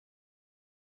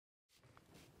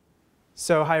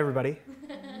So hi, everybody.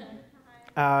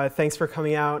 Thanks for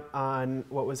coming out on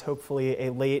what was hopefully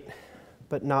a late,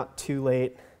 but not too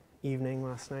late evening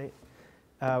last night.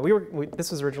 This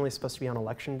was originally supposed to be on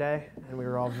election day, and we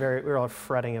were all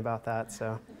fretting about that.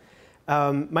 So,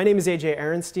 my name is AJ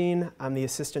Ehrenstein. I'm the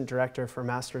Assistant Director for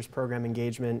Master's Program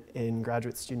Engagement in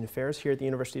Graduate Student Affairs here at the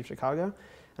University of Chicago, and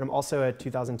I'm also a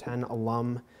 2010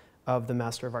 alum of the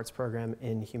Master of Arts program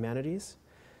in Humanities.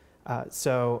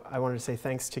 So I wanted to say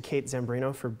thanks to Kate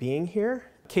Zambreno for being here.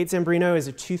 Kate Zambreno is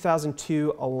a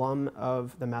 2002 alum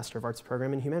of the Master of Arts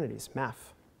program in Humanities, MAF.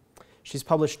 She's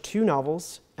published 2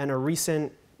 novels and a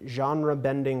recent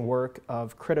genre-bending work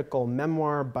of critical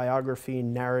memoir, biography,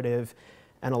 narrative,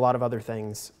 and a lot of other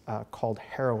things called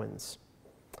Heroines.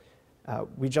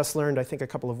 We just learned, I think a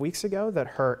couple of weeks ago, that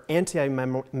her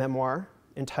anti-memoir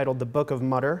entitled The Book of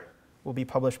Mutter will be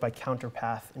published by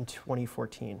Counterpath in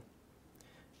 2014.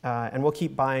 And we'll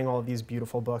keep buying all of these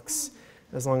beautiful books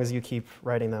as long as you keep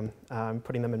writing them,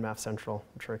 putting them in Math Central,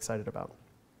 which we're excited about.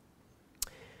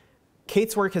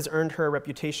 Kate's work has earned her a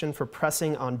reputation for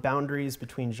pressing on boundaries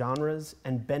between genres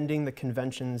and bending the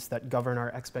conventions that govern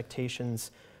our expectations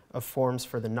of forms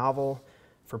for the novel,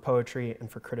 for poetry,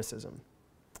 and for criticism.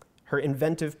 Her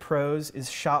inventive prose is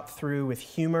shot through with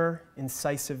humor,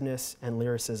 incisiveness, and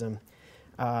lyricism.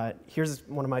 Here's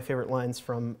one of my favorite lines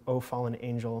from O Fallen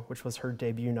Angel, which was her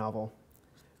debut novel.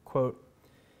 Quote,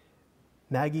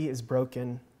 "Maggie is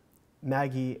broken.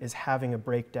 Maggie is having a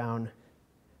breakdown.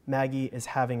 Maggie is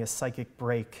having a psychic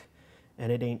break,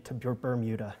 and it ain't to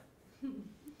Bermuda."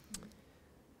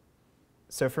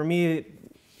 So for me,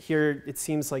 here it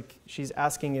seems like she's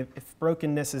asking if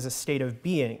brokenness is a state of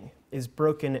being. Is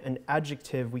broken an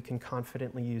adjective we can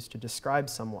confidently use to describe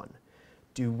someone?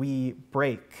 Do we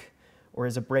break? Or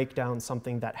is a breakdown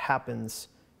something that happens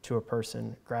to a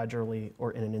person gradually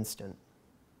or in an instant?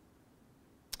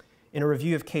 In a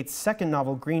review of Kate's second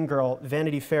novel, Green Girl,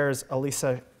 Vanity Fair's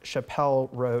Elisa Chappell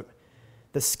wrote,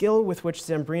 "The skill with which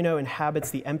Zambreno inhabits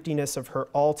the emptiness of her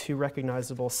all too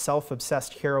recognizable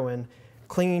self-obsessed heroine,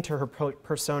 clinging to her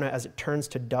persona as it turns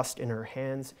to dust in her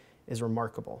hands, is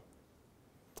remarkable."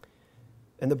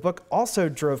 And the book also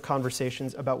drove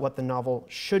conversations about what the novel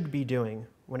should be doing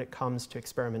when it comes to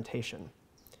experimentation.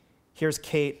 Here's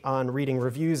Kate on reading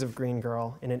reviews of Green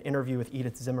Girl in an interview with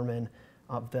Edith Zimmerman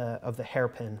of the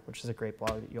Hairpin, which is a great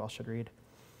blog that you all should read.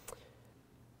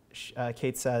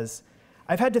 Kate says,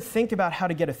 "I've had to think about how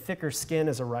to get a thicker skin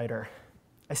as a writer.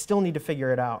 I still need to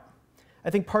figure it out. I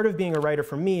think part of being a writer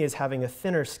for me is having a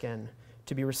thinner skin,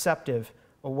 to be receptive,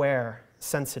 aware,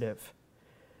 sensitive.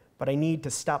 But I need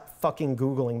to stop fucking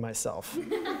Googling myself."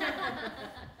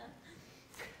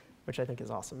 Which I think is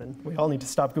awesome, and we all need to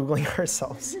stop Googling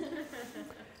ourselves.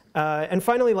 And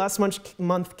finally, last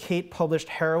month, Kate published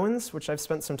Heroines, which I've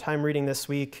spent some time reading this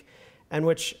week, and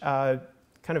which kind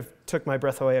of took my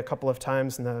breath away a couple of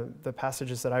times in the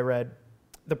passages that I read.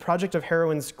 The project of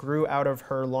Heroines grew out of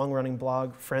her long-running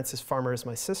blog, Frances Farmer is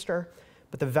My Sister,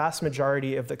 but the vast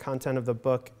majority of the content of the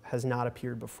book has not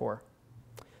appeared before.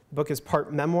 The book is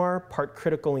part memoir, part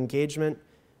critical engagement,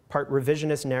 part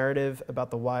revisionist narrative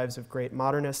about the wives of great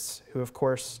modernists, who of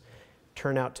course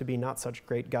turn out to be not such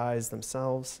great guys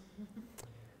themselves.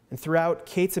 And throughout,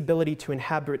 Kate's ability to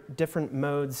inhabit different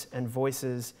modes and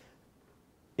voices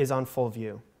is on full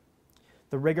view.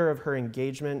 The rigor of her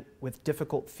engagement with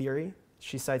difficult theory,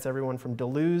 she cites everyone from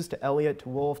Deleuze to Eliot to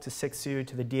Woolf to Cixous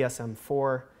to the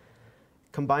DSM-4,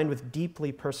 combined with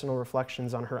deeply personal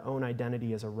reflections on her own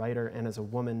identity as a writer and as a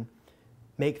woman,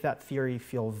 make that theory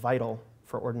feel vital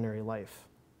for ordinary life.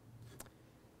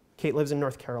 Kate lives in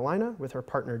North Carolina with her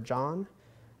partner John,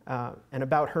 and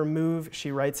about her move,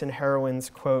 she writes in Heroines,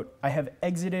 quote, "I have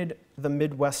exited the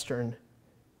Midwestern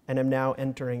and am now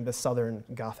entering the Southern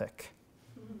Gothic."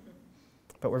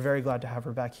 But we're very glad to have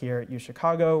her back here at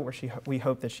UChicago, where we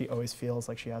hope that she always feels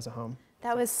like she has a home.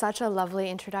 That was such a lovely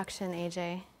introduction,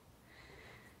 AJ.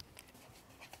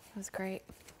 That was great.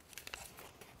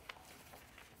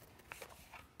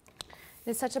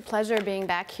 It's such a pleasure being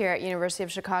back here at University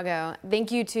of Chicago.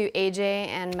 Thank you to AJ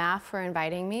and MAF for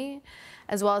inviting me,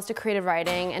 as well as to Creative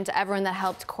Writing and to everyone that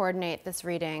helped coordinate this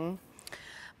reading.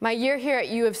 My year here at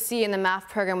U of C in the MAF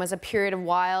program was a period of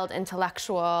wild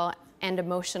intellectual and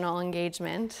emotional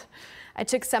engagement. I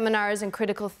took seminars in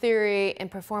critical theory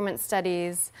and performance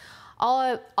studies.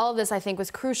 All of this, I think, was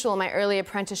crucial in my early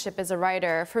apprenticeship as a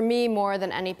writer, for me more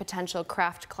than any potential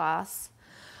craft class.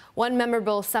 One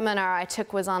memorable seminar I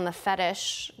took was on the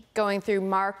fetish, going through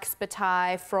Marx,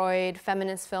 Bataille, Freud,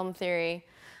 feminist film theory.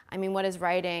 I mean, what is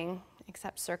writing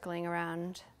except circling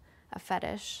around a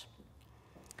fetish?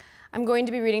 I'm going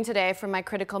to be reading today from my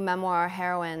critical memoir,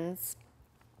 Heroines.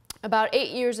 About 8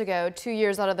 years ago, 2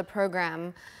 years out of the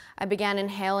program, I began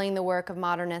inhaling the work of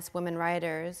modernist women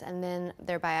writers and then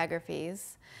their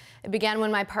biographies. It began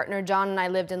when my partner John and I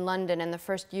lived in London in the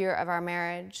first year of our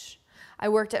marriage. I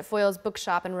worked at Foyle's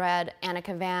bookshop and read Anna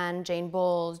Kavan, Jane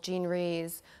Bowles, Jean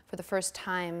Rhys for the first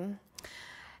time.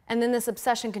 And then this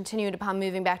obsession continued upon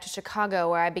moving back to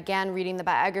Chicago, where I began reading the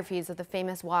biographies of the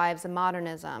famous wives of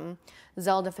modernism,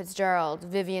 Zelda Fitzgerald,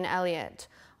 Vivian Elliott,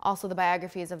 also the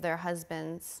biographies of their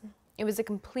husbands. It was a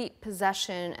complete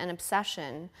possession and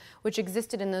obsession, which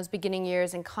existed in those beginning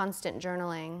years in constant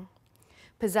journaling.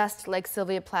 Possessed like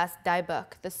Sylvia Plath's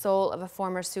Diebuch, the soul of a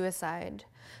former suicide,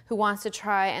 who wants to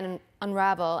try and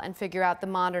unravel and figure out the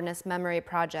modernist memory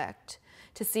project,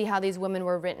 to see how these women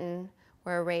were written,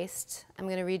 were erased. I'm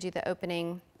going to read you the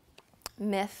opening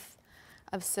myth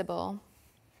of Sybil.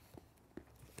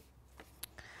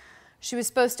 She was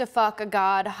supposed to fuck a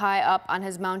god high up on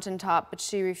his mountaintop, but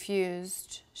she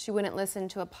refused. She wouldn't listen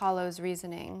to Apollo's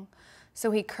reasoning.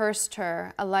 So he cursed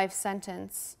her, a life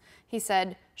sentence. He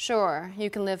said, "Sure, you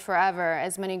can live forever,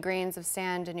 as many grains of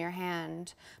sand in your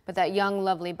hand, but that young,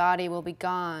 lovely body will be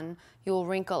gone. You will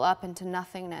wrinkle up into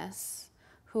nothingness.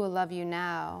 Who will love you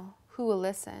now? Who will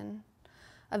listen?"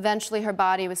 Eventually, her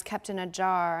body was kept in a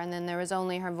jar, and then there was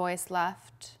only her voice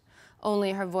left.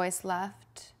 Only her voice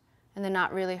left. And then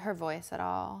not really her voice at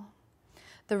all.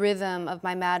 The rhythm of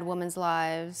my mad woman's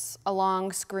lives, a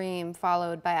long scream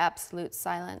followed by absolute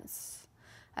silence.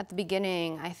 At the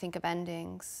beginning, I think of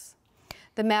endings.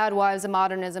 The mad wives of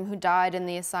modernism who died in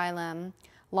the asylum,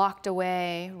 locked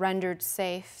away, rendered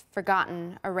safe,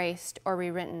 forgotten, erased, or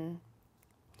rewritten.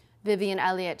 Vivian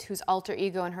Elliott, whose alter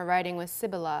ego in her writing was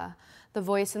Sibylla, the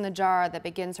voice in the jar that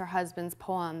begins her husband's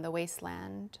poem, The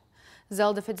Wasteland.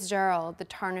 Zelda Fitzgerald, the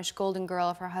tarnished golden girl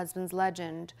of her husband's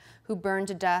legend, who burned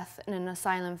to death in an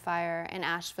asylum fire in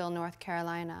Asheville, North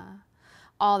Carolina.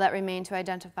 All that remained to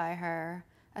identify her,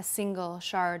 a single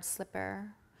shard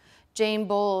slipper. Jane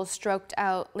Bowles, stroked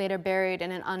out, later buried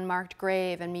in an unmarked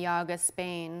grave in Miaga,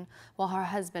 Spain, while her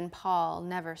husband Paul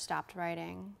never stopped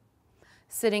writing.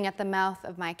 Sitting at the mouth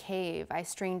of my cave, I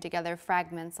stringed together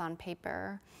fragments on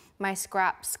paper, my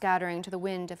scraps scattering to the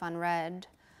wind if unread.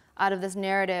 Out of this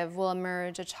narrative will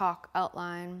emerge a chalk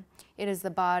outline. It is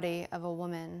the body of a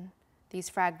woman. These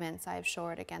fragments I have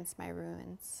shored against my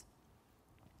ruins.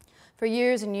 For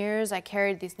years and years, I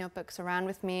carried these notebooks around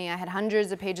with me. I had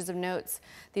hundreds of pages of notes,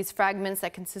 these fragments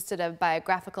that consisted of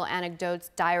biographical anecdotes,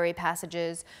 diary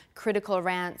passages, critical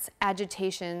rants,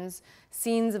 agitations,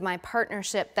 scenes of my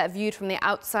partnership that viewed from the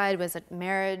outside was a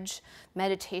marriage,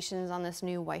 meditations on this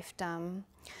new wifedom.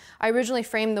 I originally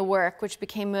framed the work, which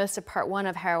became most of part one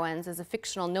of Heroines, as a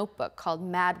fictional notebook called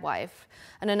Mad Wife,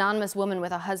 an anonymous woman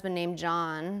with a husband named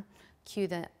John, cue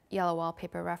the yellow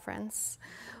wallpaper reference,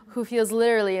 who feels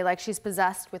literally like she's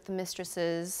possessed with the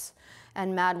mistresses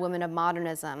and mad women of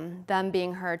modernism, them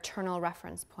being her eternal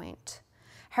reference point.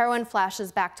 Heroine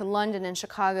flashes back to London and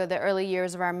Chicago, the early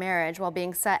years of our marriage, while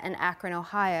being set in Akron,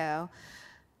 Ohio,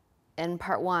 in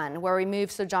part one, where we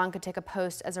moved so John could take a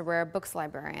post as a rare books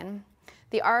librarian.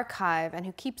 The archive and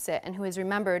who keeps it and who is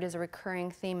remembered is a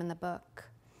recurring theme in the book.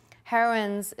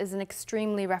 Heroines is an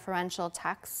extremely referential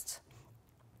text.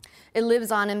 It lives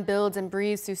on and builds and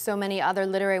breathes through so many other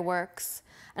literary works.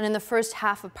 And in the first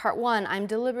half of part one, I'm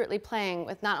deliberately playing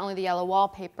with not only the yellow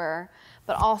wallpaper,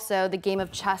 but also the game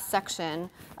of chess section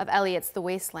of Eliot's The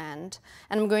Wasteland.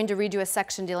 And I'm going to read you a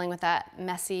section dealing with that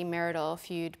messy marital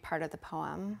feud part of the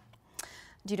poem.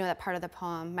 Do you know that part of the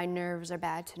poem? My nerves are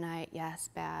bad tonight. Yes,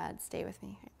 bad. Stay with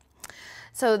me.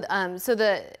 So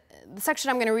the section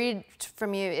I'm going to read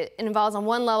from you, it involves on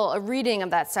one level a reading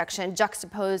of that section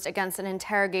juxtaposed against an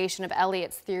interrogation of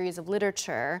Eliot's theories of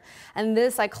literature. And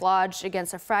this I collaged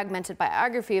against a fragmented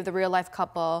biography of the real-life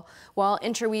couple while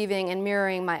interweaving and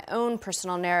mirroring my own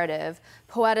personal narrative,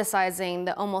 poeticizing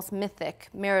the almost mythic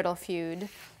marital feud,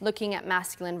 looking at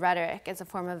masculine rhetoric as a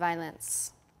form of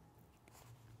violence.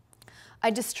 I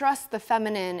distrust the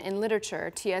feminine in literature,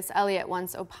 T.S. Eliot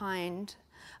once opined.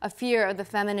 A fear of the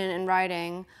feminine in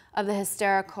writing, of the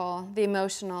hysterical, the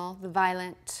emotional, the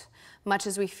violent, much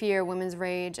as we fear women's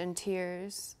rage and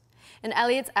tears. In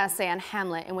Eliot's essay on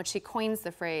Hamlet, in which he coins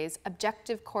the phrase,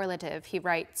 objective correlative, he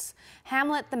writes,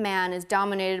 Hamlet the man is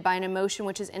dominated by an emotion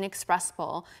which is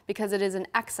inexpressible because it is an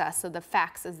excess of the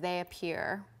facts as they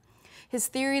appear. His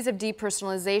theories of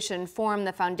depersonalization form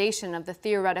the foundation of the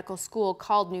theoretical school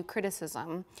called New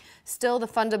Criticism, still the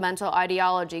fundamental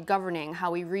ideology governing how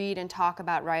we read and talk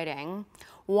about writing.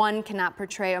 One cannot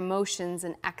portray emotions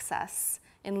in excess,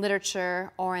 in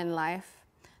literature or in life.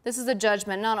 This is a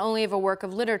judgment not only of a work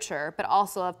of literature, but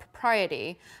also of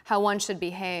propriety, how one should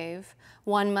behave.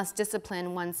 One must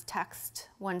discipline one's text,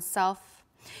 oneself.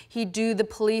 He'd do the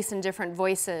police in different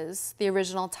voices, the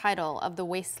original title of The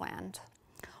Wasteland.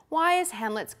 Why is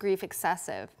Hamlet's grief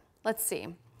excessive? Let's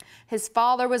see. His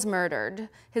father was murdered.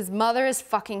 His mother is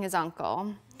fucking his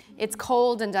uncle. It's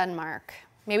cold in Denmark.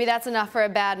 Maybe that's enough for a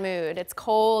bad mood. It's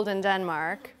cold in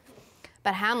Denmark.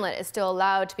 But Hamlet is still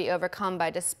allowed to be overcome by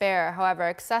despair, however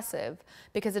excessive,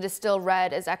 because it is still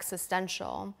read as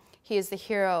existential. He is the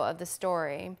hero of the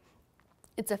story.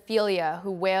 It's Ophelia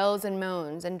who wails and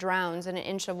moans and drowns in an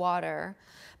inch of water.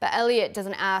 But Eliot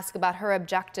doesn't ask about her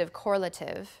objective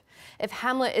correlative. If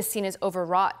Hamlet is seen as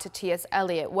overwrought to T.S.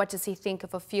 Eliot, what does he think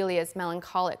of Ophelia's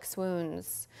melancholic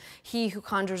swoons? He who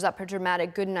conjures up her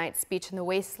dramatic goodnight speech in The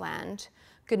Wasteland.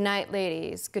 Good night,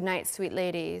 ladies. Good night, sweet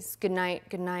ladies. Good night,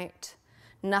 good night.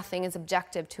 Nothing is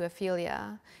objective to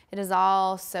Ophelia. It is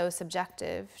all so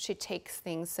subjective. She takes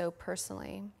things so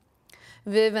personally.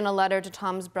 Viv in a letter to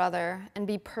Tom's brother, and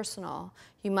be personal.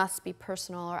 You must be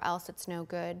personal or else it's no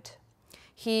good.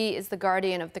 He is the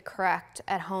guardian of the correct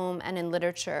at home and in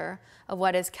literature, of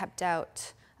what is kept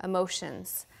out,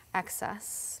 emotions,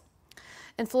 excess.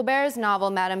 In Flaubert's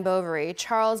novel, Madame Bovary,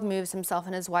 Charles moves himself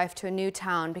and his wife to a new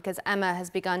town because Emma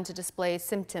has begun to display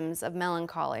symptoms of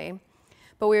melancholy.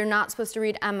 But we are not supposed to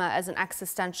read Emma as an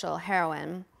existential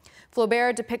heroine.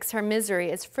 Flaubert depicts her misery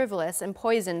as frivolous and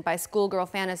poisoned by schoolgirl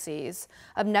fantasies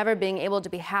of never being able to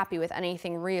be happy with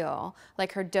anything real,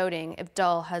 like her doting, if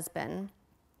dull, husband.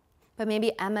 But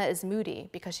maybe Emma is moody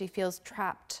because she feels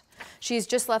trapped. She's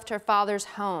just left her father's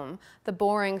home, the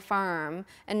boring farm,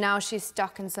 and now she's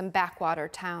stuck in some backwater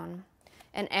town.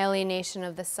 An alienation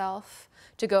of the self,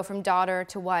 to go from daughter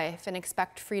to wife and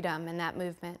expect freedom in that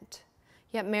movement.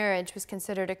 Yet marriage was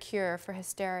considered a cure for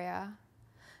hysteria.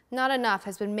 Not enough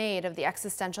has been made of the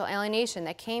existential alienation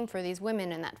that came for these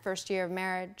women in that first year of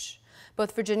marriage.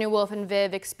 Both Virginia Woolf and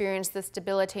Viv experienced this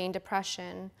debilitating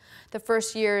depression. The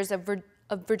first years of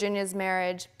Virginia's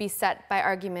marriage beset by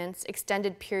arguments,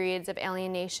 extended periods of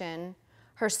alienation,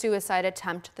 her suicide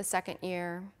attempt the second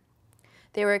year.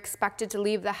 They were expected to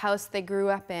leave the house they grew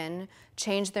up in,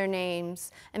 change their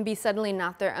names, and be suddenly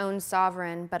not their own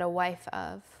sovereign, but a wife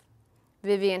of.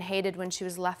 Vivian hated when she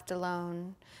was left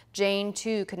alone. Jane,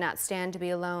 too, could not stand to be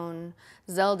alone.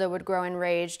 Zelda would grow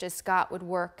enraged as Scott would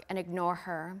work and ignore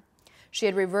her. She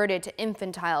had reverted to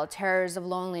infantile terrors of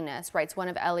loneliness, writes one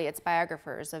of Eliot's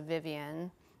biographers of Vivian.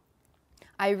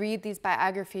 I read these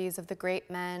biographies of the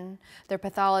great men, their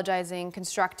pathologizing,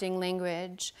 constructing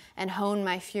language, and hone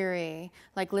my fury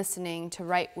like listening to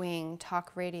right-wing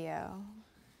talk radio.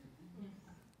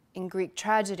 In Greek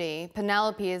tragedy,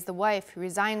 Penelope is the wife who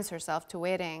resigns herself to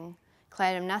waiting.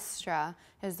 Clytemnestra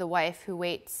is the wife who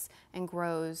waits and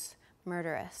grows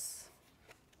murderous.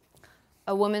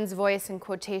 A woman's voice in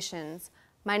quotations.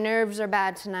 My nerves are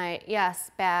bad tonight. Yes,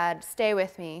 bad. Stay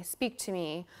with me. Speak to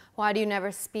me. Why do you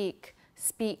never speak?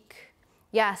 Speak.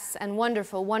 Yes, and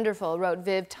wonderful, wonderful, wrote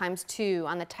Viv ×2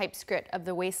 on the typescript of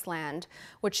The Wasteland,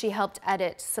 which she helped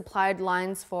edit, supplied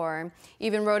lines for,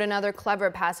 even wrote another clever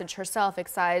passage herself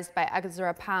excised by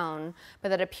Ezra Pound, but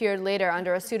that appeared later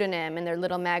under a pseudonym in their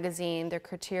little magazine, their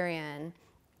Criterion.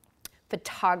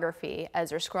 Photography,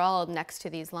 Ezra scrawled next to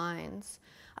these lines.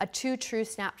 A too true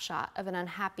snapshot of an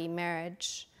unhappy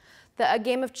marriage. The A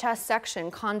Game of Chess section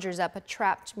conjures up a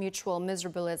trapped mutual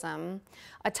miserabilism,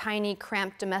 a tiny,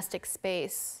 cramped domestic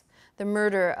space, the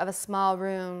murder of a small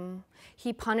room.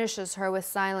 He punishes her with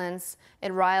silence.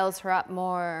 It riles her up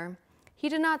more. He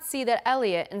did not see that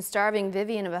Eliot, in starving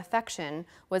Vivian of affection,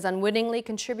 was unwittingly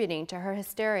contributing to her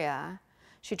hysteria.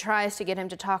 She tries to get him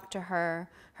to talk to her,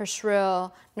 her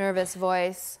shrill, nervous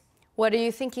voice. What are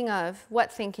you thinking of?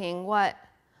 What thinking? What?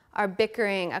 Our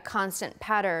bickering, a constant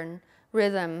pattern,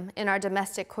 rhythm in our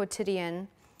domestic quotidian.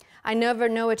 I never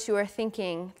know what you are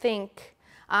thinking. Think.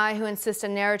 I who insist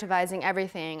on narrativizing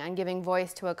everything, on giving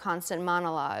voice to a constant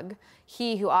monologue.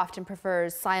 He who often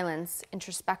prefers silence,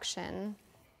 introspection.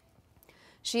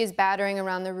 She is battering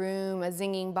around the room, a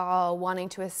zinging ball, wanting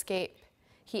to escape.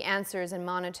 He answers in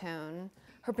monotone.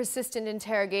 Her persistent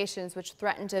interrogations, which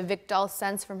threaten to evict dull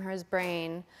sense from her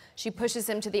brain. She pushes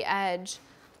him to the edge,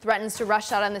 threatens to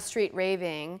rush out on the street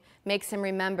raving, makes him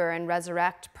remember and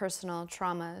resurrect personal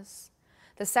traumas.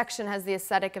 The section has the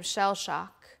aesthetic of shell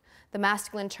shock, the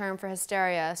masculine term for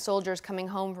hysteria, soldiers coming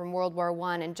home from World War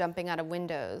I and jumping out of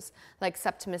windows, like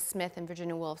Septimus Smith in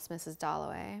Virginia Woolf's Mrs.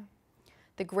 Dalloway.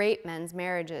 The great men's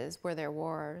marriages were their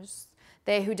wars.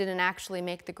 They who didn't actually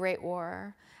make the Great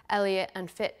War. Eliot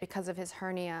unfit because of his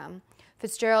hernia.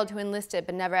 Fitzgerald who enlisted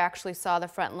but never actually saw the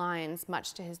front lines,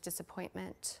 much to his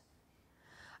disappointment.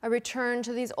 A return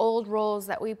to these old roles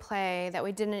that we play that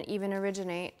we didn't even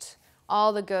originate,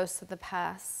 all the ghosts of the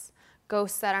past,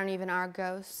 ghosts that aren't even our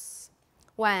ghosts.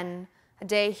 When? A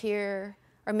day here,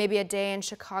 or maybe a day in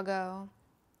Chicago,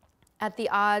 at the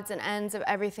odds and ends of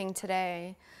everything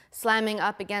today, slamming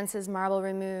up against his marble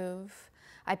remove.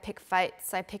 I pick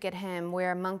fights, I pick at him, we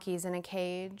are monkeys in a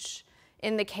cage.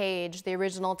 In the cage, the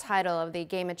original title of the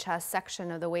game of chess section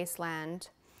of the wasteland.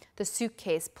 The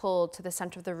suitcase pulled to the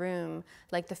center of the room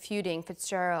like the feuding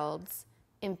Fitzgerald's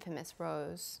infamous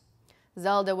Rose.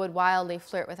 Zelda would wildly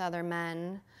flirt with other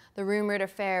men. The rumored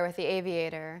affair with the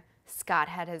aviator. Scott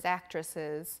had his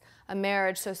actresses. A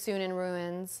marriage so soon in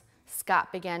ruins.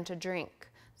 Scott began to drink.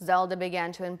 Zelda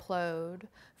began to implode.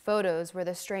 Photos where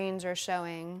the strains are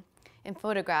showing. In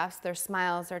photographs, their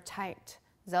smiles are tight.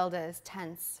 Zelda is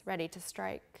tense, ready to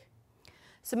strike.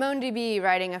 Simone D.B.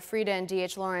 writing of Frida and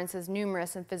D.H. Lawrence's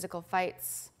numerous and physical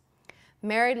fights.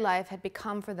 Married life had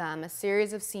become for them a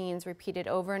series of scenes repeated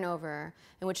over and over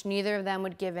in which neither of them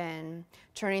would give in,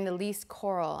 turning the least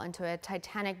quarrel into a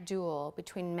titanic duel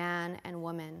between man and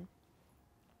woman.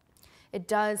 It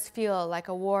does feel like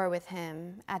a war with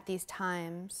him at these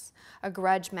times, a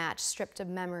grudge match stripped of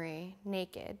memory,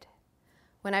 naked.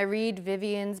 When I read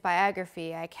Vivian's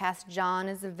biography, I cast John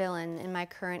as the villain in my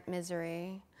current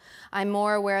misery. I'm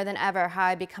more aware than ever how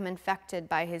I become infected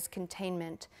by his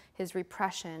containment, his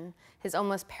repression, his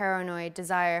almost paranoid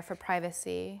desire for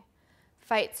privacy.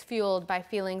 Fights fueled by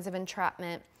feelings of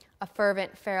entrapment, a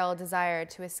fervent feral desire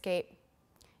to escape.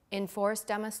 Enforced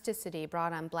domesticity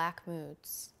brought on black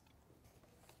moods.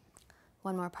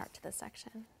 One more part to this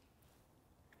section.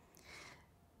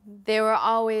 They were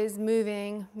always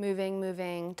moving, moving,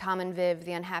 moving, Tom and Viv,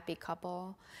 the unhappy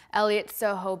couple. Elliot's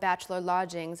Soho bachelor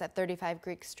lodgings at 35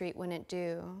 Greek Street wouldn't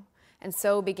do. And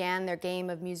so began their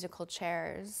game of musical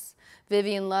chairs.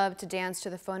 Vivian loved to dance to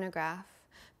the phonograph.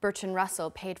 Bertrand Russell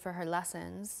paid for her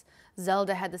lessons.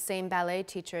 Zelda had the same ballet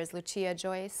teacher as Lucia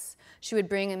Joyce. She would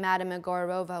bring Madame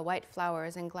Egorova white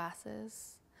flowers and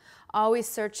glasses. Always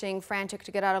searching, frantic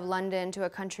to get out of London to a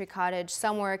country cottage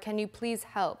somewhere, can you please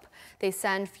help? They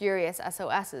send furious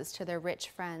SOSs to their rich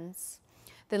friends.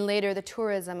 Then later, the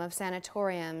tourism of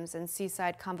sanatoriums and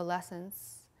seaside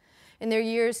convalescents. In their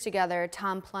years together,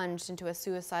 Tom plunged into a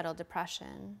suicidal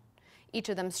depression. Each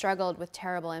of them struggled with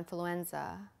terrible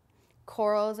influenza.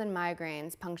 Corals and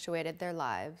migraines punctuated their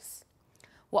lives.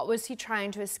 What was he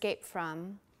trying to escape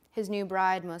from? His new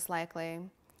bride, most likely.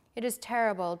 It is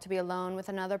terrible to be alone with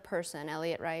another person,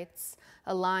 Eliot writes,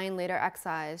 a line later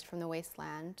excised from the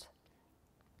wasteland.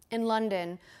 In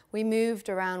London, we moved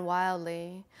around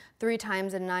wildly, 3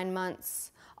 times in 9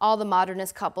 months. All the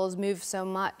modernist couples moved so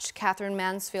much. Catherine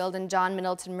Mansfield and John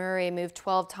Middleton Murray moved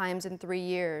 12 times in 3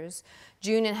 years.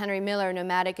 June and Henry Miller,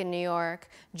 nomadic in New York.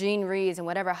 Jean Rees and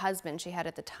whatever husband she had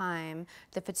at the time.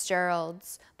 The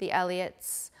Fitzgeralds, the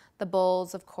Elliots, the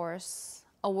Bulls, of course.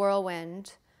 A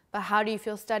whirlwind. But how do you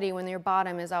feel steady when your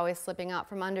bottom is always slipping out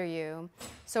from under you?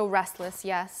 So restless,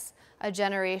 yes, a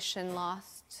generation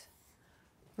lost.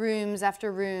 Rooms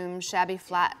after rooms, shabby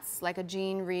flats, like a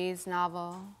Jean Rees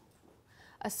novel.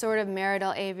 A sort of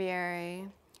marital aviary,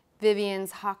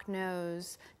 Vivian's hawk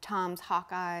nose, Tom's hawk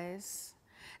eyes.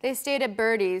 They stayed at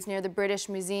Birdie's near the British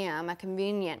Museum, a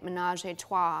convenient ménage à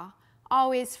trois.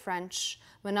 Always French,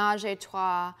 ménage à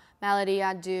trois, maladie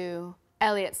à deux.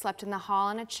 Eliot slept in the hall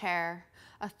in a chair.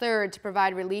 A third to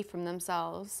provide relief from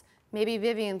themselves. Maybe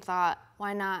Vivian thought,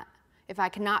 why not? If I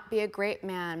cannot be a great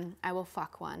man, I will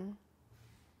fuck one.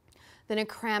 Then a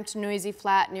cramped, noisy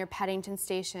flat near Paddington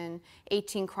Station,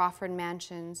 18 Crawford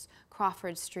Mansions,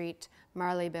 Crawford Street,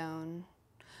 Marylebone.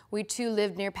 We too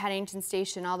lived near Paddington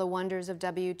Station, all the wonders of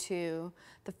W2,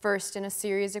 the first in a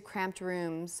series of cramped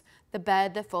rooms, the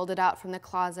bed that folded out from the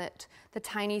closet, the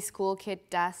tiny school kid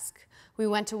desk. We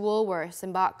went to Woolworth's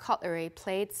and bought cutlery,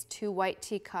 plates, 2 white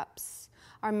teacups.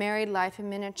 Our married life in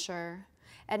miniature.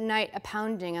 At night, a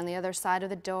pounding on the other side of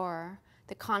the door,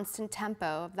 the constant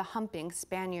tempo of the humping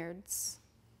Spaniards.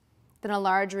 Then a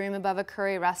large room above a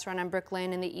curry restaurant on Brick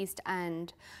Lane in the East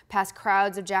End, past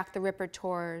crowds of Jack the Ripper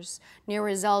tours, near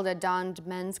where Zelda donned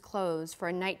men's clothes for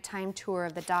a nighttime tour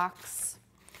of the docks.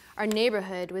 Our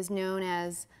neighborhood was known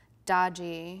as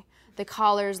dodgy, the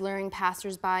callers luring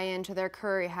passers-by into their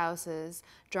curry houses,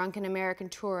 drunken American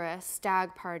tourists,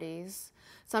 stag parties.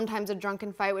 Sometimes a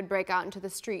drunken fight would break out into the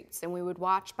streets, and we would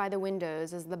watch by the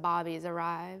windows as the bobbies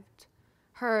arrived.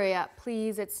 Hurry up,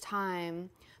 please, it's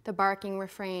time. The barking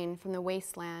refrain from the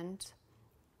wasteland.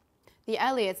 The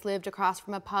Elliots lived across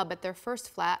from a pub at their first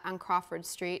flat on Crawford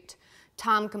Street.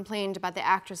 Tom complained about the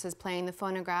actresses playing the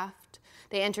phonograph.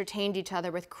 They entertained each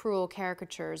other with cruel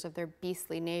caricatures of their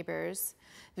beastly neighbors.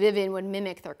 Vivian would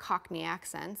mimic their Cockney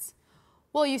accents.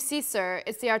 "Well, you see, sir,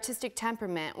 it's the artistic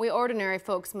temperament. We ordinary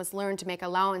folks must learn to make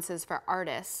allowances for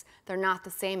artists. They're not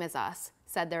the same as us,"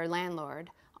 said their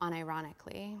landlord,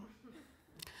 unironically.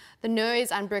 The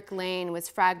noise on Brick Lane was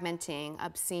fragmenting,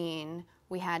 obscene.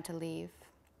 We had to leave.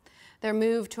 Their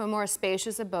move to a more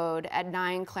spacious abode at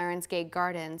 9 Clarence Gate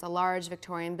Gardens, a large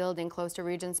Victorian building close to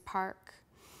Regent's Park.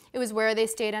 It was where they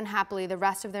stayed unhappily the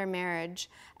rest of their marriage,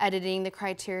 editing the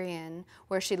Criterion,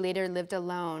 where she later lived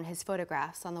alone, his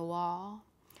photographs on the wall.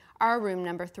 Our room,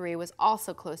 number 3, was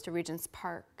also close to Regent's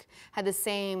Park, had the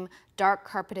same dark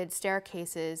carpeted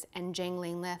staircases and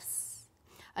jangling lifts.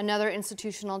 Another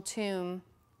institutional tomb,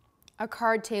 a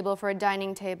card table for a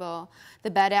dining table,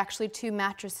 the bed actually 2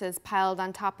 mattresses piled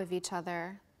on top of each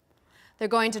other. "They're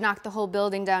going to knock the whole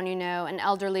building down, you know." An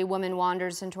elderly woman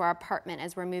wanders into our apartment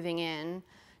as we're moving in.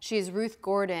 She is Ruth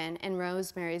Gordon and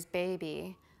Rosemary's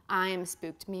Baby. I am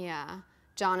Spooked Mia.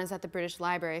 John is at the British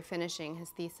Library finishing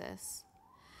his thesis.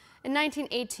 In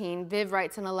 1918, Viv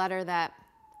writes in a letter that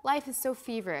life is so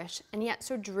feverish and yet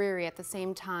so dreary at the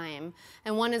same time,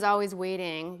 and one is always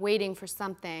waiting for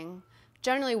something,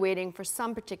 generally waiting for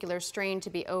some particular strain to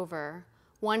be over.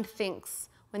 One thinks,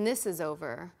 when this is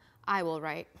over, I will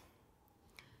write.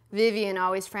 Vivian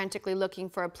always frantically looking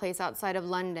for a place outside of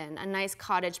London, a nice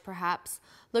cottage perhaps,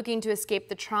 looking to escape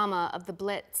the trauma of the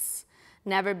Blitz,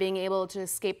 never being able to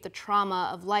escape the trauma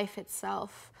of life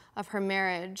itself, of her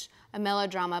marriage, a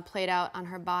melodrama played out on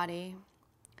her body.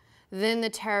 Then the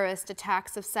terrorist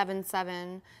attacks of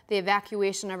 7/7, the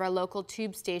evacuation of our local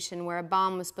tube station where a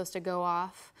bomb was supposed to go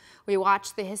off. We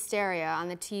watched the hysteria on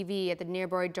the TV at the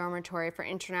nearby dormitory for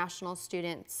international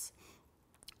students.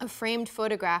 A framed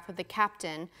photograph of the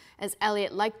captain, as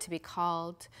Elliot liked to be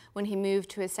called, when he moved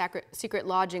to his secret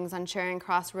lodgings on Charing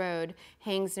Cross Road,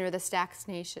 hangs near the snack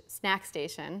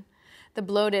station. The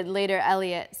bloated, later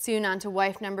Elliot, soon on to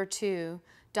wife number 2,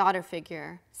 daughter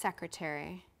figure,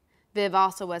 secretary. Viv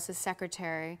also was his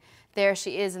secretary. There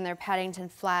she is in their Paddington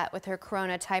flat with her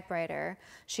Corona typewriter.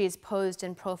 She is posed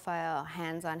in profile,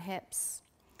 hands on hips.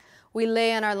 We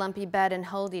lay on our lumpy bed and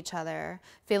held each other,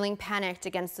 feeling panicked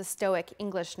against the stoic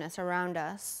Englishness around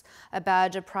us, a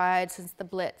badge of pride since the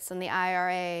Blitz and the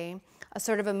IRA, a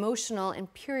sort of emotional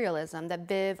imperialism that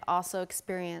Viv also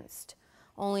experienced.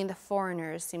 Only the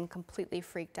foreigners seemed completely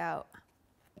freaked out.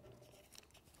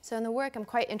 So in the work, I'm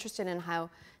quite interested in how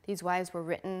these wives were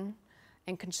written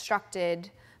and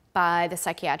constructed by the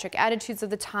psychiatric attitudes of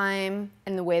the time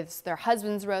and the ways their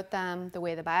husbands wrote them, the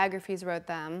way the biographies wrote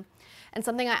them. And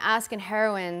something I ask in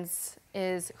Heroines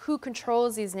is who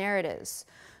controls these narratives?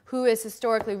 Who has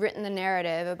historically written the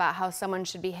narrative about how someone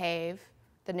should behave,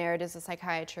 the narratives of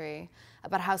psychiatry,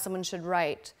 about how someone should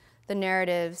write, the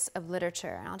narratives of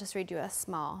literature? And I'll just read you a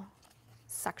small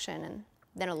section and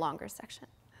then a longer section.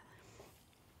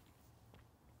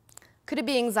 Could it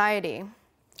be anxiety?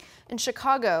 In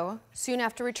Chicago, soon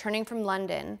after returning from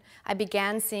London, I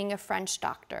began seeing a French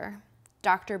doctor,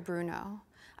 Dr. Bruno.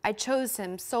 I chose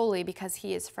him solely because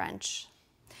he is French.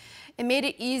 It made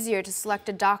it easier to select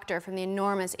a doctor from the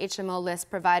enormous HMO list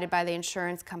provided by the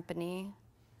insurance company.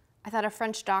 I thought a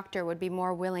French doctor would be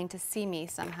more willing to see me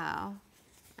somehow.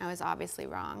 I was obviously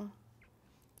wrong.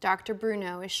 Dr.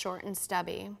 Bruno is short and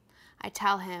stubby. I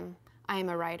tell him, I am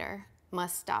a writer.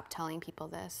 Must stop telling people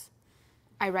this.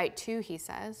 I write too, he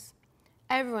says.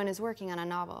 Everyone is working on a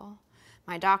novel.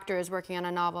 My doctor is working on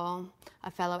a novel.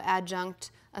 A fellow adjunct,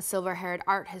 a silver-haired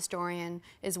art historian,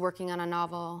 is working on a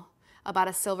novel about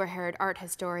a silver-haired art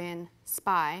historian,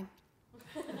 spy.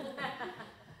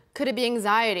 Could it be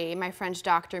anxiety? My French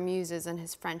doctor muses in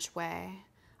his French way.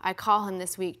 I call him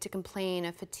this week to complain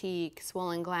of fatigue,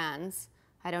 swollen glands.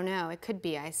 I don't know, it could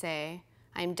be, I say.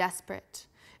 I am desperate.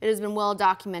 It has been well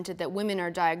documented that women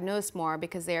are diagnosed more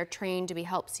because they are trained to be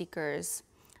help seekers.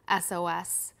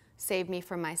 SOS, save me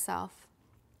from myself.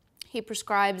 He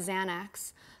prescribes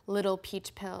Xanax, little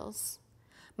peach pills.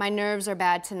 My nerves are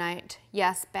bad tonight.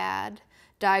 Yes, bad.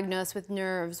 Diagnosed with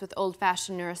nerves with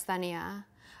old-fashioned neurasthenia.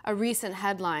 A recent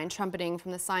headline trumpeting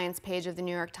from the science page of the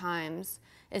New York Times.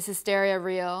 Is hysteria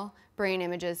real? Brain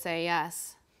images say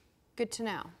yes. Good to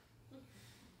know.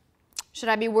 Should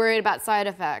I be worried about side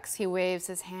effects? He waves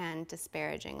his hand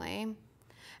disparagingly.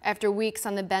 After weeks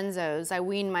on the benzos, I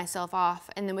wean myself off,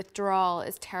 and the withdrawal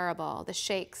is terrible. The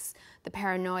shakes, the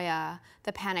paranoia,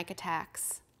 the panic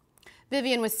attacks.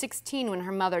 Vivian was 16 when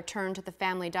her mother turned to the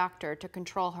family doctor to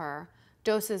control her.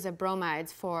 Doses of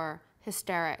bromides for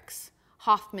hysterics.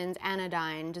 Hoffman's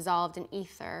anodyne dissolved in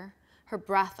ether. Her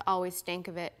breath always stank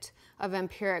of it, a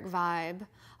vampiric vibe,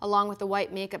 along with the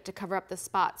white makeup to cover up the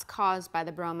spots caused by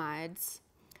the bromides.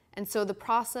 And so the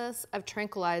process of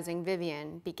tranquilizing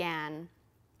Vivian began.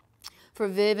 For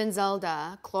Viv and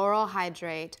Zelda, chloral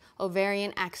hydrate,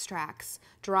 ovarian extracts,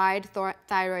 dried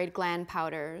thyroid gland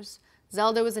powders.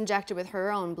 Zelda was injected with her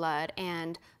own blood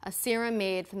and a serum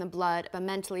made from the blood of a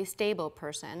mentally stable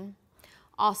person.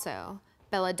 Also,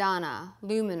 belladonna,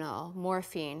 luminol,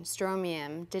 morphine,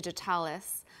 stromium,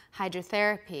 digitalis,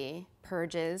 hydrotherapy,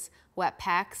 purges, wet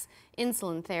packs,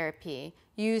 insulin therapy,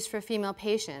 used for female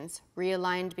patients,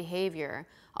 realigned behavior,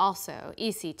 also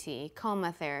ECT,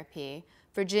 coma therapy,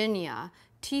 Virginia,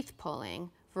 teeth pulling,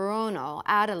 veronal,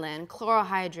 adaline,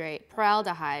 chlorohydrate,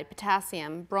 paraldehyde,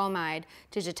 potassium, bromide,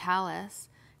 digitalis.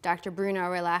 Dr. Bruno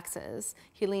relaxes.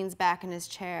 He leans back in his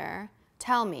chair.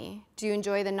 Tell me, do you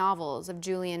enjoy the novels of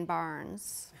Julian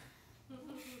Barnes?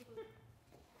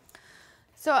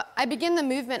 So I begin the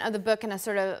movement of the book in a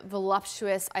sort of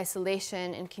voluptuous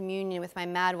isolation and communion with my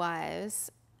madwives.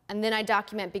 And then I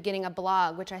document beginning a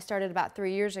blog, which I started about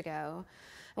 3 years ago.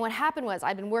 And what happened was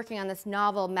I'd been working on this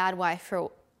novel, Madwife,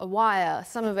 for a while,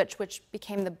 some of which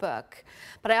became the book.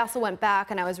 But I also went back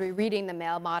and I was rereading the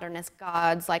male modernist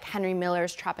gods like Henry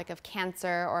Miller's Tropic of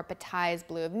Cancer or Bataille's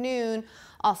Blue of Noon,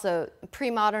 also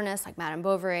pre-modernists like Madame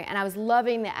Bovary, and I was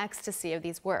loving the ecstasy of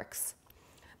these works,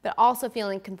 but also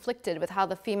feeling conflicted with how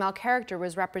the female character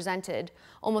was represented,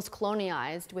 almost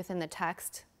colonized within the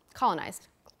text, colonized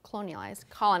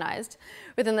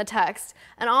within the text,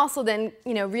 and also then,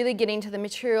 really getting to the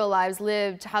material lives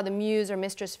lived, how the muse or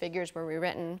mistress figures were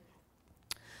rewritten.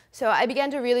 So I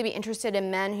began to really be interested in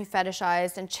men who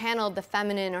fetishized and channeled the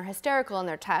feminine or hysterical in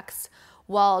their texts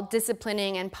while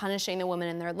disciplining and punishing the women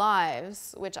in their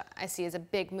lives, which I see as a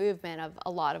big movement of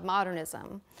a lot of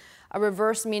modernism. A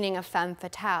reverse meaning of femme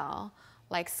fatale,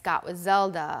 like Scott with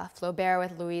Zelda, Flaubert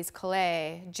with Louise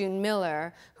Collet, June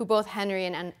Miller, who both Henry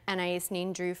and Anais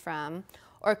Nin drew from,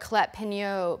 or Colette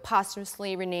Pignot,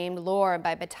 posthumously renamed Laure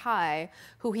by Bataille,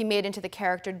 who he made into the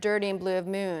character Dirty in Blue of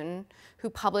Moon, who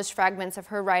published fragments of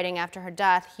her writing after her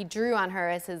death. He drew on her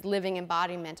as his living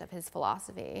embodiment of his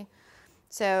philosophy.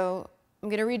 So I'm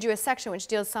going to read you a section which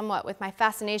deals somewhat with my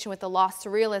fascination with the lost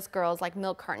surrealist girls like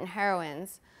milk carton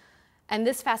heroines. And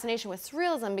this fascination with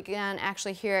surrealism began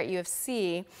actually here at U of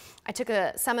C. I took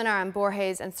a seminar on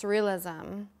Borges and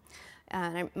surrealism.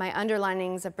 My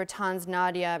underlinings of Breton's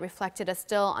Nadia reflected a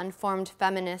still unformed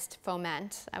feminist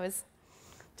foment. I was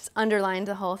just underlined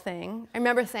the whole thing. I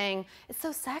remember saying, it's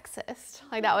so sexist.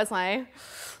 Like that was my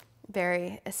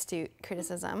very astute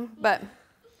criticism. But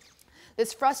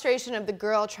this frustration of the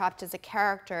girl trapped as a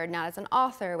character, not as an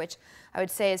author, which I would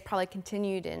say is probably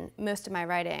continued in most of my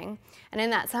writing. And in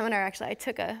that seminar, actually, I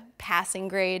took a passing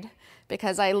grade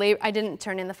because I didn't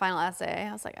turn in the final essay.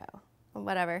 I was like, oh,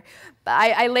 whatever. But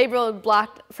I labeled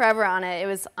blocked forever on it. It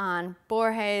was on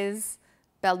Borges,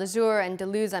 Belle de Jour, and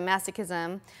Deleuze on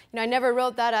masochism. I never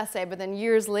wrote that essay, but then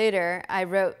years later, I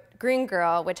wrote Green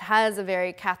Girl, which has a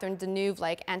very Catherine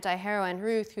Deneuve-like anti-heroine,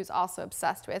 Ruth, who's also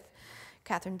obsessed with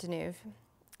Catherine Deneuve.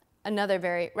 Another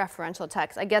very referential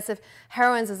text. I guess if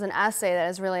Heroines is an essay that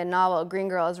is really a novel, Green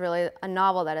Girl is really a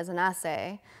novel that is an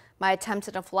essay. My attempt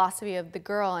at a philosophy of the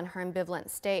girl and her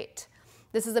ambivalent state.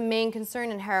 This is a main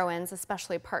concern in Heroines,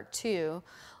 especially part 2,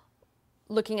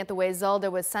 looking at the way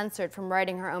Zelda was censored from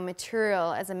writing her own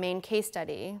material as a main case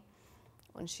study.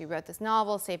 When she wrote this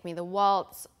novel, Save Me the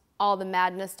Waltz, all the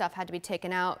madness stuff had to be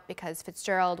taken out because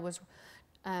Fitzgerald was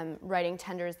writing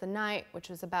Tender as the Night, which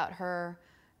was about her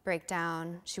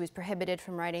breakdown. She was prohibited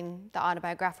from writing the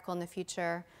autobiographical in the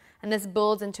future. And this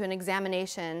builds into an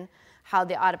examination how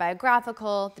the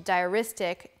autobiographical, the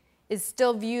diaristic, is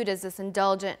still viewed as this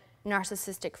indulgent,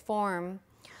 narcissistic form,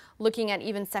 looking at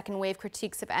even second-wave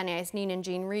critiques of Anais Nin and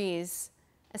Jean Rhys,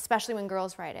 especially when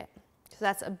girls write it. So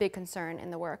that's a big concern in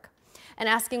the work. And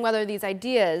asking whether these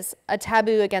ideas, a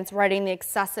taboo against writing the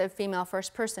excessive female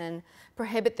first person,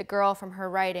 prohibit the girl from her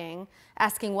writing,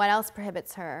 asking what else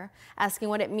prohibits her, asking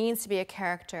what it means to be a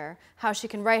character, how she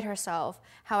can write herself,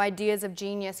 how ideas of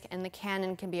genius and the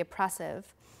canon can be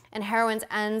oppressive. And Heroines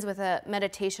ends with a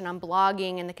meditation on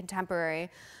blogging in the contemporary,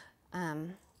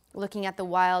 looking at the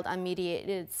wild,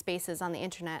 unmediated spaces on the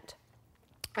internet.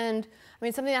 And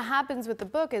something that happens with the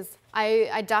book is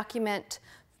I document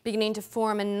beginning to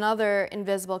form another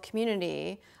invisible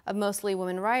community of mostly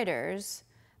women writers,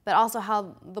 but also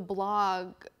how the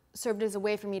blog served as a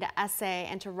way for me to essay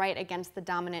and to write against the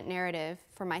dominant narrative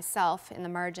for myself in the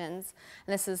margins.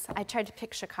 And this is, I tried to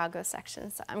pick Chicago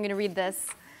sections, so I'm going to read this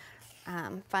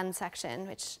fun section,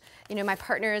 which, my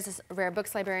partner is a rare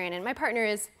books librarian, and my partner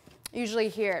is usually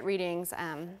here at readings,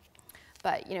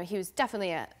 But he was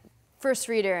definitely a first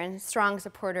reader and strong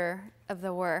supporter of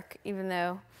the work, even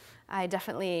though I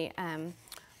definitely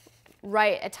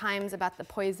write at times about the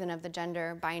poison of the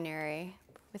gender binary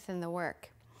within the work.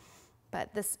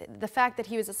 But the fact that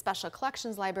he was a special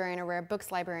collections librarian or rare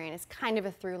books librarian is kind of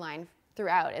a through line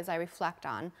throughout as I reflect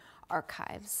on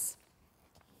archives.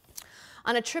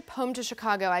 On a trip home to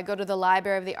Chicago, I go to the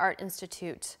Library of the Art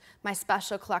Institute, my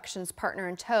special collections partner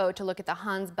in tow, to look at the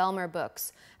Hans Bellmer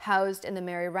books housed in the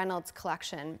Mary Reynolds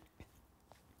collection,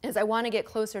 as I want to get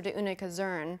closer to Una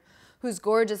Kazern, whose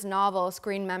gorgeous novel,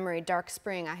 Screen Memory, Dark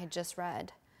Spring, I had just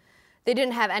read. They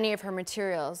didn't have any of her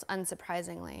materials,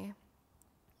 unsurprisingly.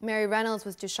 Mary Reynolds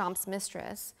was Duchamp's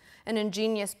mistress, an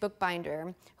ingenious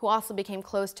bookbinder who also became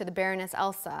close to the Baroness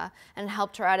Elsa and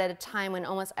helped her out at a time when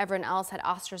almost everyone else had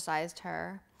ostracized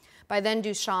her. By then,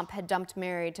 Duchamp had dumped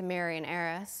Mary to marry an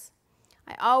heiress.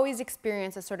 I always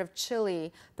experience a sort of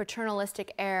chilly,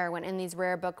 paternalistic air when in these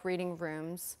rare book reading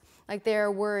rooms, like they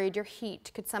are worried your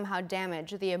heat could somehow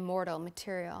damage the immortal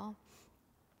material.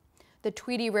 The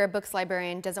Tweedy Rare Books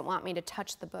librarian doesn't want me to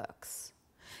touch the books.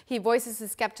 He voices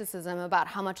his skepticism about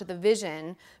how much of the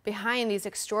vision behind these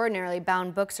extraordinarily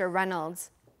bound books are Reynolds.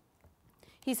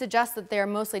 He suggests that they are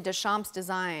mostly Duchamp's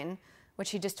design,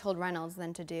 which he just told Reynolds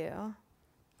then to do.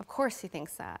 Of course he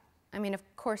thinks that.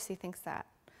 Of course he thinks that.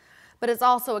 But it's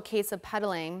also a case of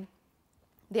peddling.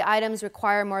 The items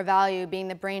require more value being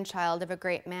the brainchild of a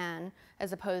great man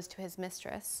as opposed to his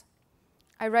mistress.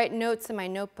 I write notes in my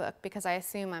notebook because I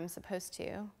assume I'm supposed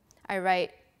to. I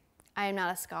write, I am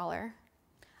not a scholar.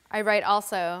 I write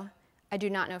also, I do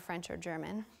not know French or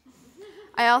German.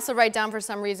 I also write down for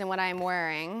some reason what I am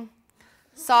wearing.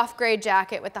 Soft gray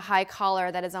jacket with a high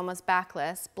collar that is almost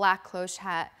backless, black cloche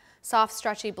hat, soft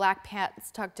stretchy black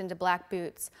pants tucked into black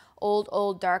boots,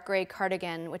 old dark gray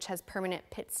cardigan which has permanent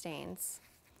pit stains.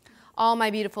 All my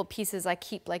beautiful pieces I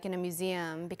keep like in a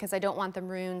museum because I don't want them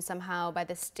ruined somehow by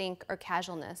the stink or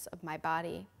casualness of my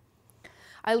body.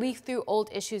 I leaf through old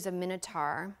issues of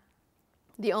Minotaur,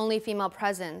 the only female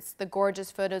presence, the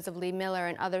gorgeous photos of Lee Miller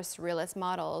and other surrealist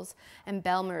models, and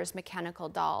Bellmer's mechanical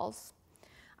dolls.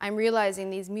 I'm realizing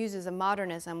these muses of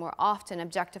modernism were often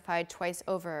objectified twice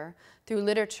over, through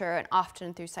literature and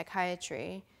often through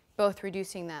psychiatry, both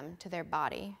reducing them to their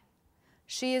body.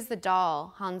 She is the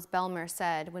doll, Hans Bellmer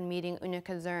said when meeting Una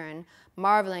Kazern,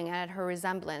 marveling at her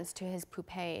resemblance to his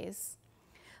poupées.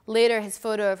 Later, his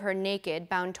photo of her naked,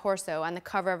 bound torso on the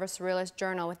cover of a surrealist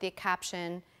journal with the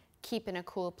caption, "Keep in a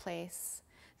cool place."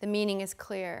 The meaning is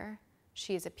clear.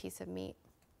 She is a piece of meat.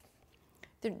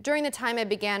 During the time I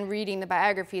began reading the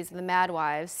biographies of the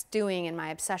Madwives, stewing in my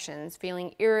obsessions,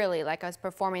 feeling eerily like I was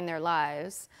performing their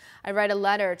lives, I write a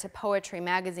letter to Poetry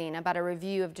magazine about a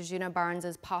review of Djuna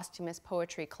Barnes's posthumous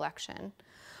poetry collection.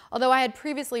 Although I had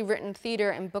previously written theater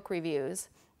and book reviews,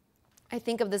 I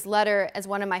think of this letter as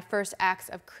one of my first acts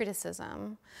of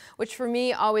criticism, which for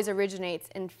me always originates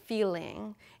in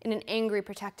feeling, in an angry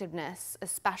protectiveness,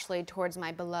 especially towards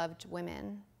my beloved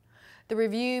women. The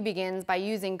review begins by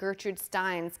using Gertrude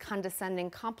Stein's condescending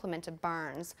compliment of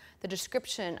Barnes, the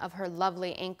description of her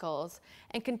lovely ankles,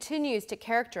 and continues to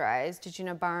characterize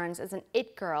Djuna Barnes as an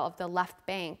it girl of the left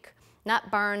bank, not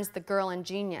Barnes the girl and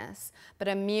genius, but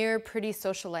a mere pretty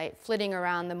socialite flitting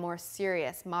around the more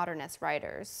serious modernist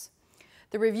writers.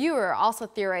 The reviewer also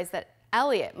theorized that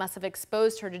Eliot must have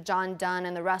exposed her to John Donne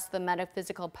and the rest of the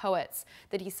metaphysical poets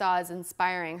that he saw as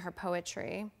inspiring her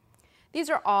poetry. These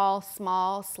are all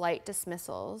small, slight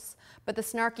dismissals, but the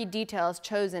snarky details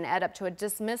chosen add up to a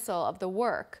dismissal of the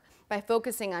work by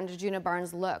focusing on Djuna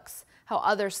Barnes' looks, how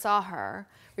others saw her,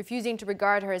 refusing to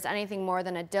regard her as anything more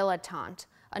than a dilettante,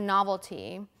 a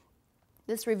novelty.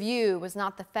 This review was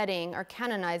not the feting or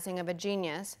canonizing of a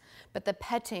genius, but the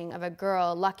petting of a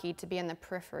girl lucky to be in the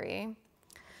periphery.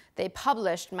 They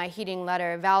published my heating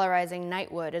letter valorizing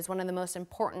Knightwood as one of the most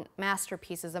important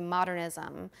masterpieces of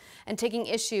modernism, and taking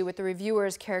issue with the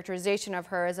reviewer's characterization of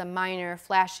her as a minor,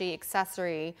 flashy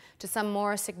accessory to some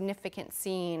more significant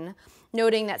scene,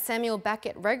 noting that Samuel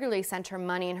Beckett regularly sent her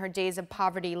money in her days of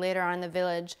poverty later on in the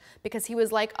Village because he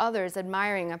was like others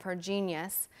admiring of her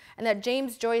genius, and that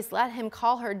James Joyce let him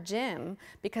call her Jim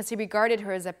because he regarded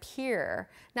her as a peer,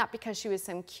 not because she was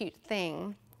some cute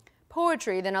thing.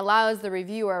 Poetry then allows the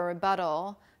reviewer a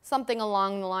rebuttal, something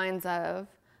along the lines of,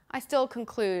 I still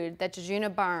conclude that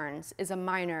Djuna Barnes is a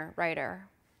minor writer.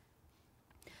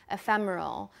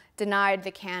 Ephemeral, denied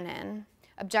the canon,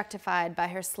 objectified by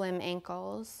her slim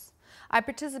ankles. I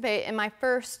participate in my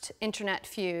first internet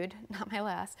feud, not my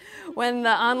last, when the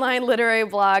online literary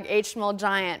blog HTML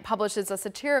Giant publishes a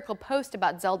satirical post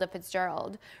about Zelda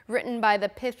Fitzgerald, written by the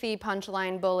pithy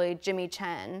punchline bully Jimmy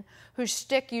Chen, whose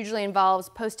shtick usually involves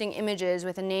posting images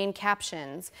with inane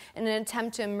captions in an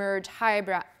attempt to emerge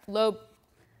highbrow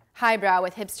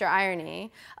with hipster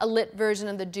irony, a lit version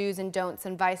of the do's and don'ts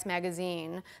in Vice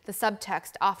magazine, the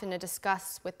subtext often a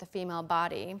disgust with the female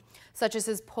body, such as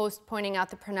his post pointing out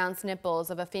the pronounced nipples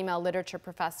of a female literature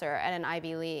professor at an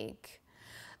Ivy League.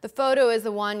 The photo is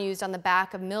the one used on the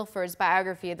back of Milford's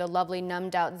biography of the lovely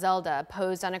numbed-out Zelda,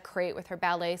 posed on a crate with her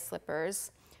ballet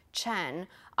slippers. Chen,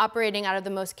 operating out of the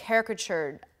most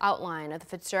caricatured outline of the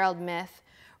Fitzgerald myth,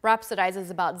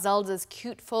 rhapsodizes about Zelda's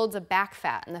cute folds of back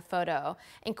fat in the photo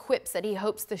and quips that he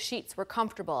hopes the sheets were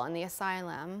comfortable in the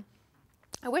asylum.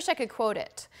 I wish I could quote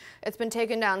it. It's been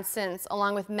taken down since,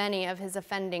 along with many of his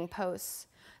offending posts.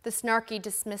 The snarky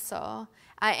dismissal,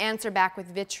 I answer back with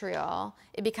vitriol.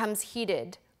 It becomes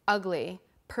heated, ugly,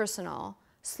 personal.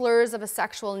 Slurs of a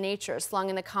sexual nature slung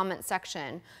in the comment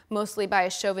section, mostly by a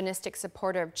chauvinistic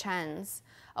supporter of Chen's.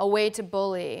 A way to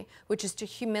bully, which is to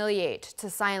humiliate, to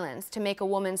silence, to make a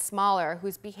woman smaller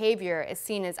whose behavior is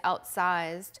seen as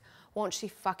outsized. Won't she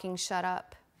fucking shut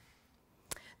up?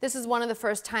 This is one of the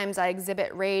first times I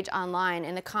exhibit rage online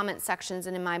in the comment sections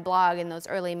and in my blog in those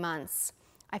early months.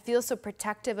 I feel so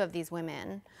protective of these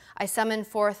women. I summon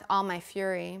forth all my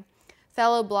fury.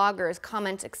 Fellow bloggers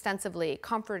comment extensively,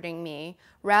 comforting me,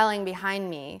 rallying behind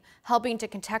me, helping to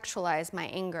contextualize my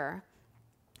anger.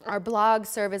 Our blogs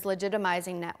serve as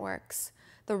legitimizing networks.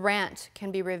 The rant can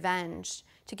be revenge,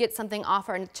 to get something off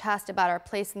our chest about our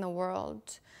place in the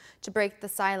world, to break the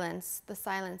silence, the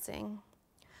silencing.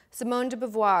 Simone de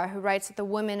Beauvoir, who writes that the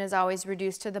woman is always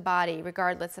reduced to the body,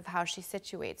 regardless of how she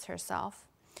situates herself.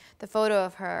 The photo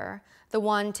of her, the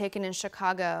one taken in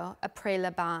Chicago,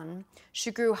 après-le-bain, she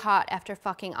grew hot after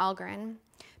fucking Algren.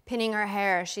 Pinning her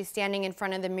hair, she's standing in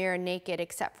front of the mirror naked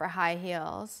except for high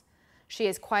heels. She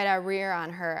has quite a rear on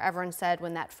her, everyone said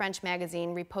when that French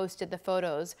magazine reposted the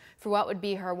photos for what would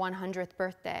be her 100th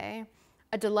birthday.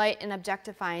 A delight in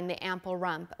objectifying the ample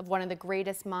rump of one of the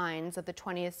greatest minds of the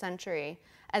 20th century,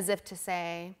 as if to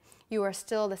say, you are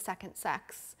still the second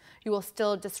sex. You will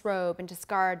still disrobe and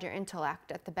discard your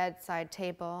intellect at the bedside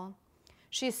table.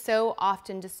 She is so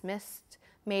often dismissed,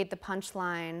 made the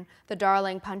punchline, the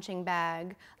darling punching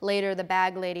bag, later the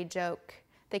bag lady joke.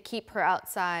 They keep her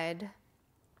outside.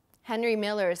 Henry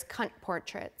Miller's cunt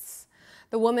portraits.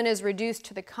 The woman is reduced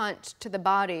to the cunt, to the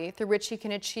body, through which he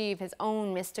can achieve his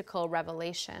own mystical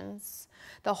revelations.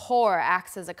 The whore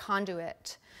acts as a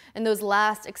conduit. In those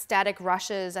last ecstatic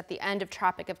rushes at the end of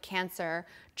Tropic of Cancer,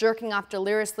 jerking off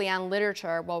deliriously on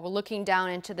literature while we're looking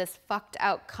down into this fucked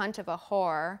out cunt of a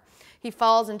whore, he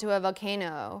falls into a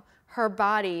volcano, her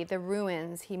body the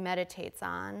ruins he meditates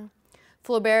on.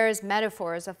 Flaubert's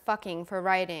metaphors of fucking for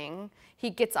writing, he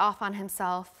gets off on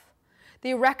himself. The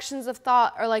erections of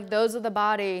thought are like those of the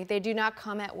body, they do not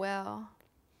come at will.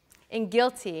 In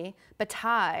Guilty,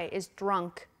 Bataille is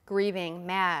drunk, grieving,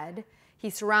 mad.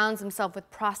 He surrounds himself with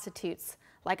prostitutes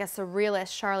like a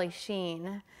surrealist Charlie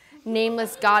Sheen,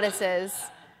 nameless goddesses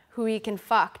who he can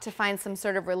fuck to find some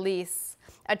sort of release,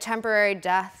 a temporary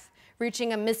death,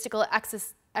 reaching a mystical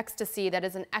ecstasy that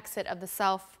is an exit of the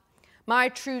self. My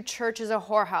true church is a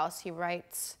whorehouse, he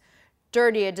writes.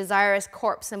 Dirty, a desirous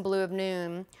corpse in Blue of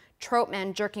Noon, trope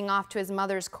man jerking off to his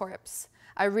mother's corpse.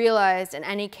 I realized in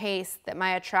any case that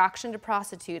my attraction to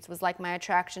prostitutes was like my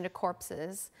attraction to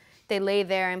corpses. They lay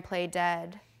there and play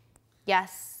dead.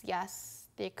 Yes, yes,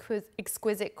 the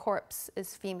exquisite corpse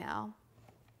is female.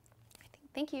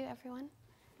 Thank you, everyone.